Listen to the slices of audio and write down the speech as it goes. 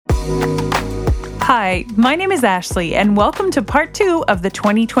Hi, my name is Ashley, and welcome to part 2 of the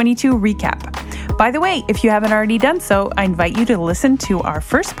 2022 recap. By the way, if you haven't already done so, I invite you to listen to our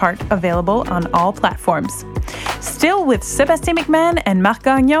first part, available on all platforms. Still with Sébastien McMahon and Marc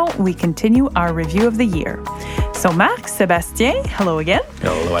Gagnon, we continue our review of the year. So Marc, Sébastien, hello again.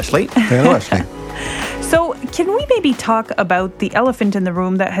 Hello, Ashley. Hello, Ashley. So, can we maybe talk about the elephant in the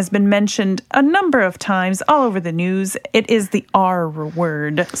room that has been mentioned a number of times all over the news? It is the R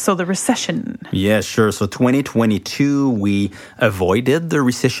word, so the recession. Yeah, sure. So 2022, we avoided the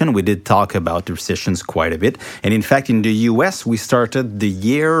recession. We did talk about the recessions quite a bit. And in fact, in the US, we started the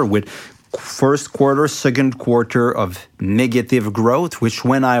year with first quarter, second quarter of negative growth, which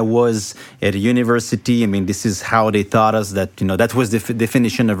when I was at university, this is how they taught us that, that was the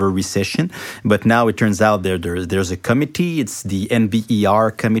definition of a recession. But now it turns out there's a committee. It's the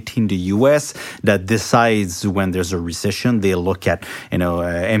NBER committee in the US that decides when there's a recession. They look at,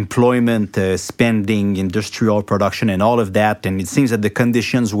 employment, spending, industrial production, and all of that. And it seems that the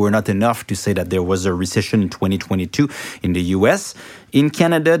conditions were not enough to say that there was a recession in 2022 in the US. In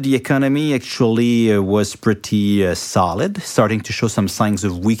Canada, the economy actually was pretty solid, starting to show some signs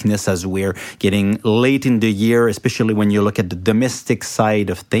of weakness as we're getting late in the year, especially when you look at the domestic side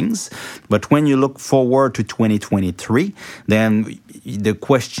of things. But when you look forward to 2023, then the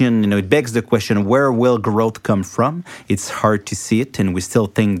question, it begs the question, where will growth come from? It's hard to see it, and we still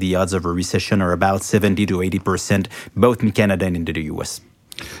think the odds of a recession are about 70 to 80%, both in Canada and in the US.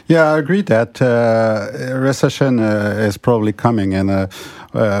 Yeah, I agree that recession is probably coming, and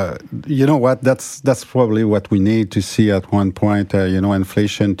you know what? That's probably what we need to see at one point.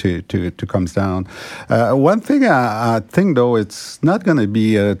 Inflation to comes down. One thing I think though, it's not going to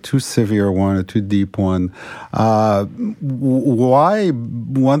be a too severe one, a too deep one. Why?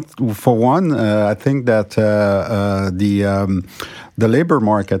 For one, I think that the labor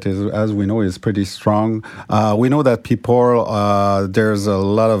market is, as we know, is pretty strong. We know that people, there's a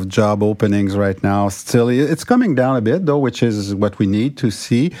lot of job openings right now. Still, it's coming down a bit though, which is what we need to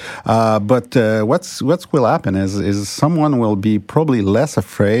see. But what will happen is someone will be probably less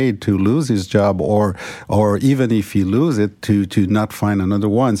afraid to lose his job, or even if he lose it, to not find another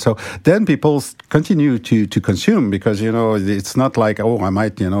one. So then people continue to consume, because it's not like, I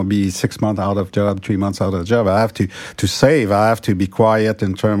might be 6 months out of job, 3 months out of job. I have to save. I have to be quiet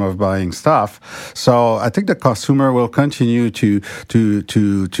in terms of buying stuff. So I think the consumer will continue to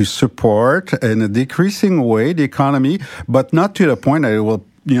support in a decreasing way the economy, but not to the point that it will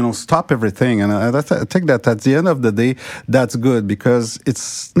stop everything. And I think that at the end of the day, that's good, because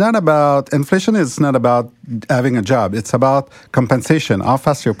it's not about, inflation is not about having a job. It's about compensation, how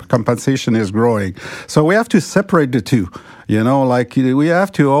fast your compensation is growing. So we have to separate the two. We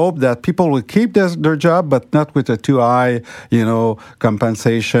have to hope that people will keep their job, but not with a too high,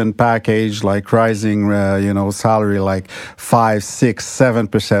 compensation package, like rising, salary, like 5, 6,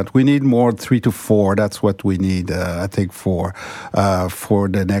 7%. We need more 3 to 4. That's what we need, I think, for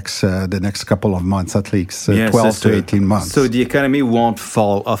the next couple of months, at least 12 to 18 months. So the economy won't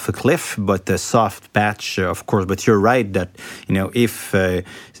fall off a cliff, but a soft patch, of course. But you're right that, if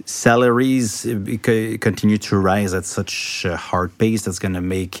salaries continue to rise at such a hard pace, that's going to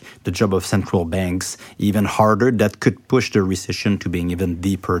make the job of central banks even harder. That could push the recession to being even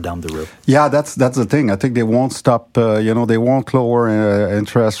deeper down the road. Yeah, that's the thing. I think they won't stop. They won't lower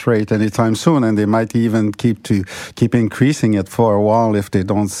interest rate anytime soon, and they might even keep increasing it for a while if they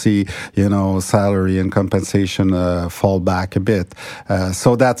don't see salary and compensation fall back a bit.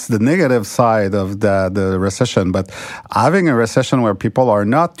 So that's the negative side of the recession. But having a recession where people are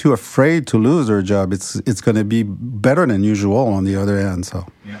not too afraid to lose their job, it's going to be better than usual on the other end. So.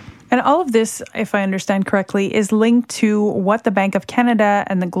 Yeah. And all of this, if I understand correctly, is linked to what the Bank of Canada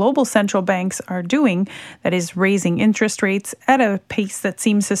and the global central banks are doing, that is raising interest rates at a pace that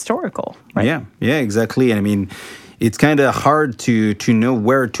seems historical, right? Yeah, exactly. And it's kind of hard to know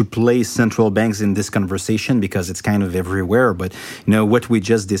where to place central banks in this conversation, because it's kind of everywhere. But, what we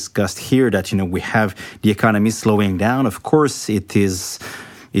just discussed here, that, we have the economy slowing down. Of course, it is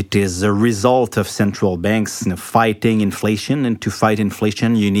a result of central banks fighting inflation. And to fight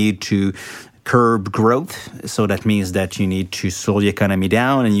inflation, you need to curb growth. So that means that you need to slow the economy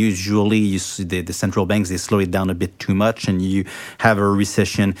down. And usually you see the central banks, they slow it down a bit too much, and you have a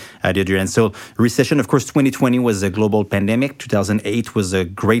recession at the other end. So recession, of course, 2020 was a global pandemic. 2008 was a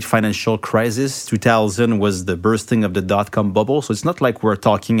great financial crisis. 2000 was the bursting of the dot-com bubble. So it's not like we're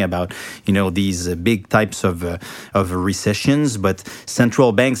talking about, these big types of recessions, but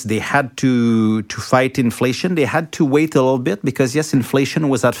central banks, they had to fight inflation. They had to wait a little bit because, yes, inflation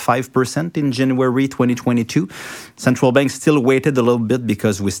was at 5% in January 2022. Central bank still waited a little bit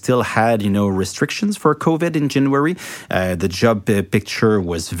because we still had, restrictions for COVID in January. The job picture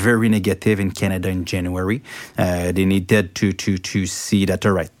was very negative in Canada in January. They needed to see that,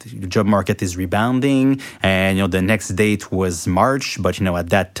 all right, the job market is rebounding. And, the next date was March. But, at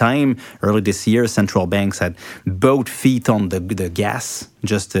that time, early this year, central banks had both feet on the gas,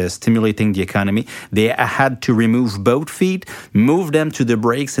 just stimulating the economy. They had to remove both feet, move them to the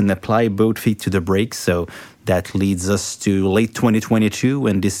brakes, and apply both feet to the brakes. So that leads us to late 2022,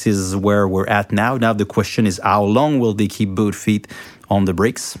 and this is where we're at now. Now the question is, how long will they keep both feet on the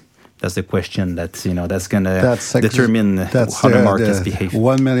brakes? That's the question that's going to determine how the markets behave.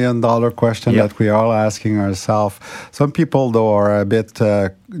 $1 million question that we are all asking ourselves. Some people, though, are a bit,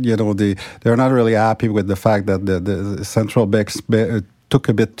 they're not really happy with the fact that the central banks took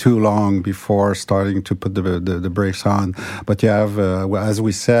a bit too long before starting to put the brakes on. But you have, as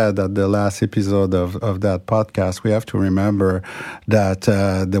we said at the last episode of that podcast, we have to remember that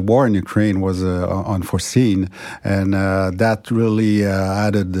the war in Ukraine was unforeseen, and that really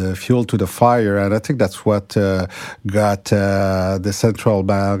added fuel to the fire. And I think that's what got the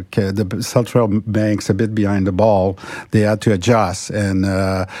central banks a bit behind the ball. They had to adjust, and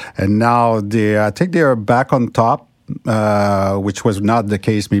now I think they are back on top. Which was not the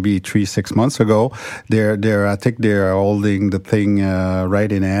case maybe 3-6 months ago. I think they're holding the thing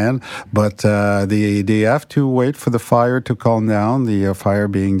right in hand, but they have to wait for the fire to calm down. The fire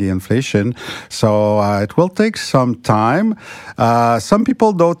being the inflation, so it will take some time. Some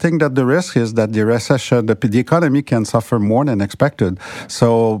people don't think that the risk is that the recession, the economy can suffer more than expected.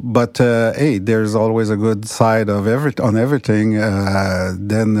 So, but hey, there's always a good side of everything.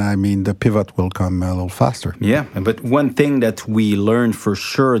 Then the pivot will come a little faster. Yeah, but one thing that we learned for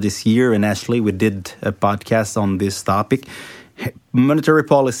sure this year, and Ashley, we did a podcast on this topic, monetary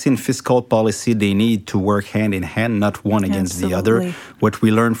policy and fiscal policy, they need to work hand in hand, not one against the other. What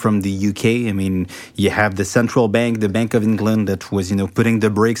we learned from the UK, you have the central bank, the Bank of England, that was, putting the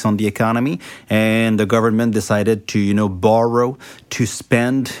brakes on the economy, and the government decided to, borrow, to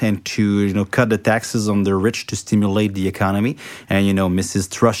spend, and to, cut the taxes on the rich to stimulate the economy. And, Mrs.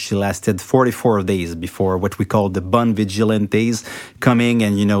 Truss, she lasted 44 days before what we call the bond vigilantes coming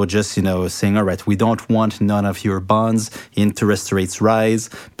and, just, saying, all right, we don't want none of your bonds, interest rates rise,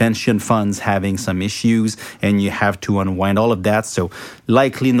 pension funds having some issues, and you have to unwind all of that. So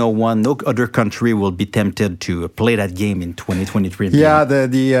likely no other country will be tempted to play that game in 2023. Yeah,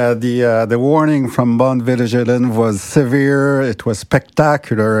 the warning from Bond Vigilant was severe. It was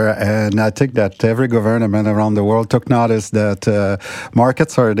spectacular, and I think that every government around the world took notice that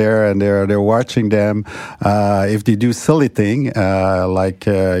markets are there and they're watching them. If they do silly thing like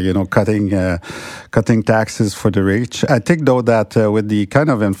cutting taxes for the rich, I think though that with the kind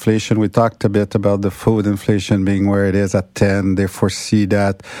of inflation, we talked a bit about the food inflation being where it is at 10. They foresee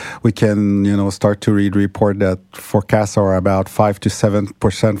that we can, start to read report that forecasts are about 5 to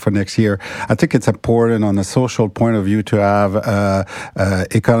 7% for next year. I think it's important on a social point of view to have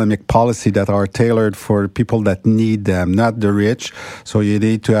economic policy that are tailored for people that need them, not the rich. So you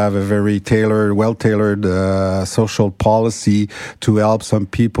need to have a very well-tailored social policy to help some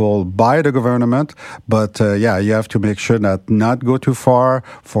people by the government. But you have to make sure that not go too far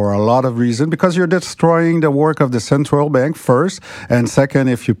for a lot of reasons, because you're destroying the work of the central bank first, and second,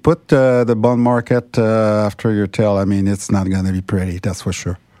 if you put the bond market after your tail, it's not going to be pretty, that's for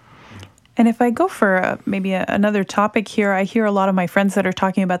sure. And if I go for maybe another topic here, I hear a lot of my friends that are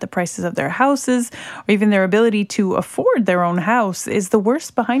talking about the prices of their houses or even their ability to afford their own house. Is the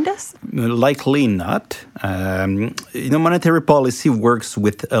worst behind us? Likely not. Monetary policy works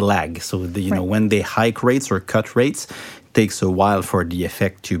with a lag. So, when they hike rates or cut rates, takes a while for the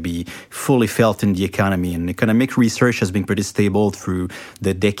effect to be fully felt in the economy. And economic research has been pretty stable through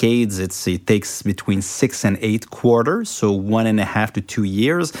the decades. It takes between 6 and 8 quarters, so 1.5 to 2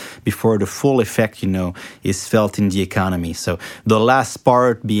 years before the full effect, is felt in the economy. So the last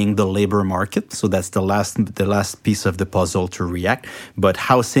part being the labor market. So that's the last piece of the puzzle to react. But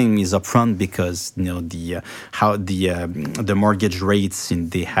housing is upfront because the mortgage rates,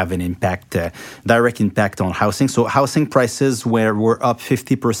 they have an impact, direct impact on housing. So housing prices were up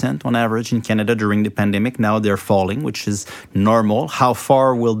 50% on average in Canada during the pandemic. Now they're falling, which is normal. How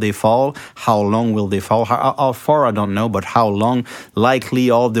far will they fall? How long will they fall? How far, I don't know, but how long?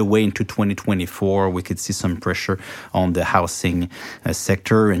 Likely all the way into 2024, we could see some pressure on the housing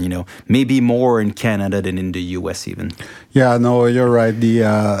sector, and maybe more in Canada than in the US even. Yeah, no, you're right.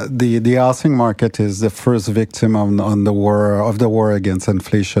 The housing market is the first victim on the war against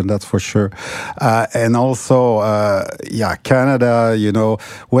inflation. That's for sure. And also, Canada.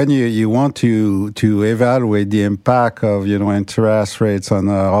 When you want to evaluate the impact of interest rates on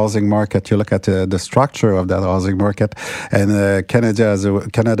the housing market, you look at the structure of that housing market, and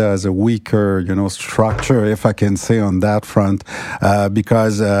Canada has a weaker structure, if I can say, on that front,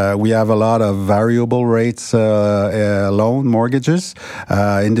 because we have a lot of variable rates. Loan mortgages.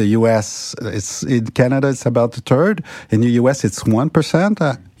 In the U.S., in Canada, it's about a third. In the U.S., it's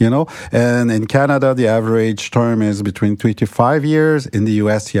 1%. And in Canada, the average term is between 3 to 5 years. In the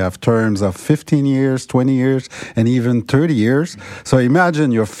U.S., you have terms of 15 years, 20 years, and even 30 years. So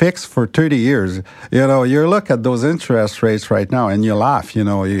imagine you're fixed for 30 years. You look at those interest rates right now and you laugh.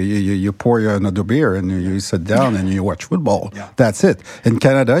 You pour another beer and you sit down and you watch football. Yeah. That's it. In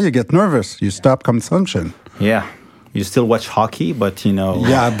Canada, you get nervous. You stop consumption. Yeah. You still watch hockey, but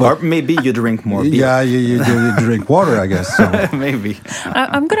or maybe you drink more beer. Yeah, you drink water, I guess. So. Maybe.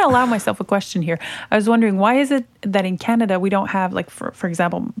 I'm going to allow myself a question here. I was wondering, why is it that in Canada we don't have, like, for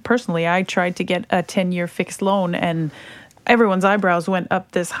example, personally, I tried to get a 10-year fixed loan and everyone's eyebrows went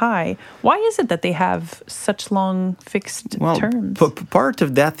up this high. Why is it that they have such long fixed terms? Part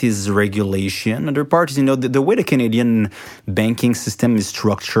of that is regulation. Another part is, the way the Canadian banking system is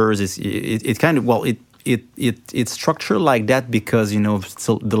structured, it's structured like that because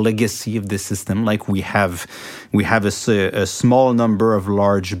so the legacy of the system. Like we have a small number of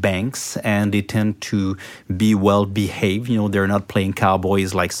large banks, and they tend to be well behaved. They're not playing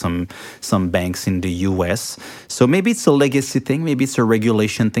cowboys like some banks in the U.S. So maybe it's a legacy thing, maybe it's a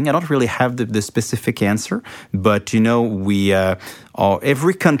regulation thing. I don't really have the specific answer, but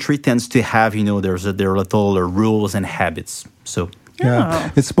every country tends to have their little rules and habits. So. Yeah,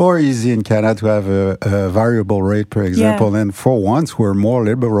 it's more easy in Canada to have a variable rate, for example, and for once we're more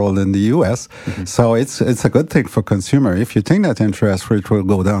liberal than the U.S. Mm-hmm. So it's a good thing for consumer. If you think that interest rate will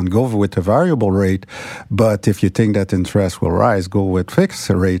go down, go with a variable rate. But if you think that interest will rise, go with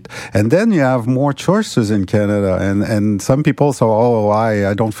fixed rate. And then you have more choices in Canada. And some people say,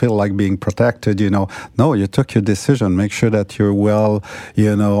 I don't feel like being protected. No, you took your decision. Make sure that you're well,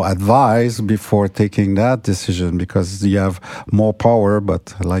 advised before taking that decision, because you have more power,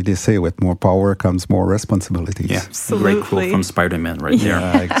 but like they say, with more power comes more responsibilities. Yeah, absolutely. Great quote from Spider-Man right there.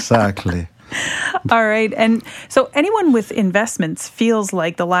 Yeah, exactly. All right. And so anyone with investments feels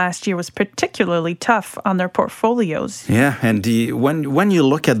like the last year was particularly tough on their portfolios. Yeah. And when you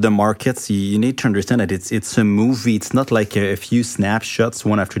look at the markets, you need to understand that it's a movie. It's not like a few snapshots,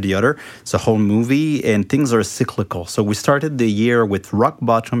 one after the other. It's a whole movie, and things are cyclical. So we started the year with rock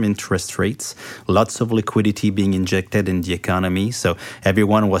bottom interest rates, lots of liquidity being injected in the economy. So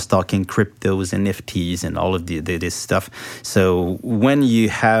everyone was talking cryptos, NFTs, and all of this stuff. So when you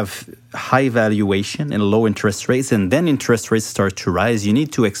have high valuation and low interest rates, and then interest rates start to rise, you need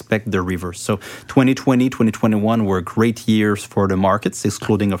to expect the reverse. So 2020, 2021 were great years for the markets,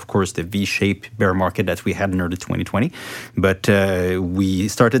 excluding, of course, the V-shaped bear market that we had in early 2020. But we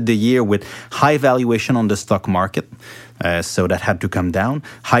started the year with high valuation on the stock market. So that had to come down.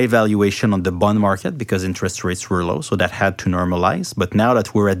 High valuation on the bond market because interest rates were low, so that had to normalize. But now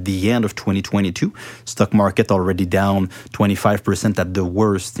that we're at the end of 2022, stock market already down 25% at the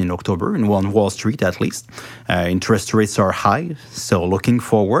worst in October, in Wall Street at least. Interest rates are high, so looking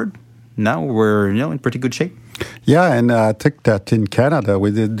forward, now we're in pretty good shape. Yeah, and I think that in Canada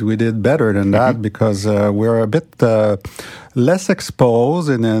we did better than that because we're a bit less exposed,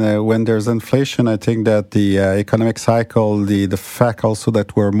 and when there's inflation, I think that the economic cycle, the fact also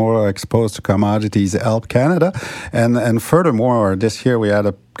that we're more exposed to commodities help Canada, and furthermore, this year we had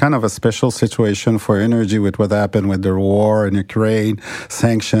a kind of a special situation for energy with what happened with the war in Ukraine,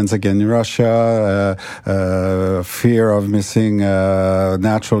 sanctions against Russia, fear of missing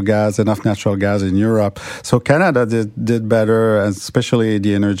natural gas in Europe. So Canada did better, especially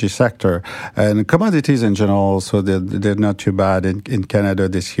the energy sector. And commodities in general also did not too bad in Canada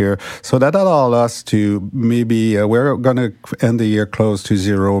this year. So that allowed us to maybe, we're going to end the year close to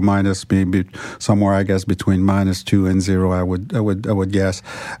zero, minus maybe somewhere, I guess, between -2 and 0, I would guess.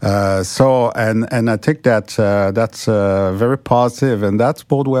 And I think that that's very positive, and that's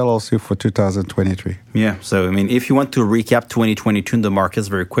bode well also for 2023. Yeah. So, if you want to recap 2022 in the markets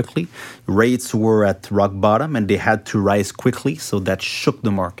very quickly, rates were at rock bottom and they had to rise quickly. So that shook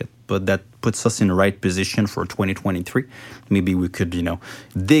the market. But that puts us in the right position for 2023. Maybe we could,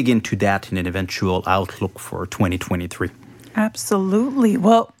 dig into that in an eventual outlook for 2023. Absolutely.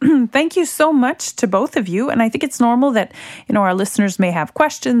 Well, thank you so much to both of you. And I think it's normal that, our listeners may have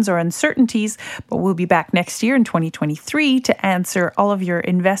questions or uncertainties, but we'll be back next year in 2023 to answer all of your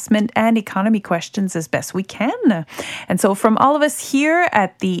investment and economy questions as best we can. And so from all of us here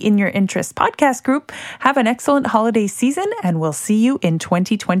at the In Your Interest podcast group, have an excellent holiday season, and we'll see you in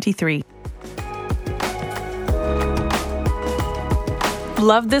 2023.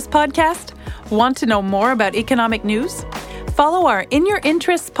 Love this podcast? Want to know more about economic news? Follow our In Your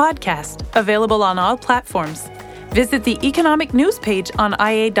Interests podcast, available on all platforms. Visit the economic news page on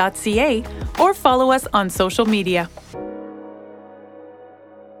ia.ca or follow us on social media.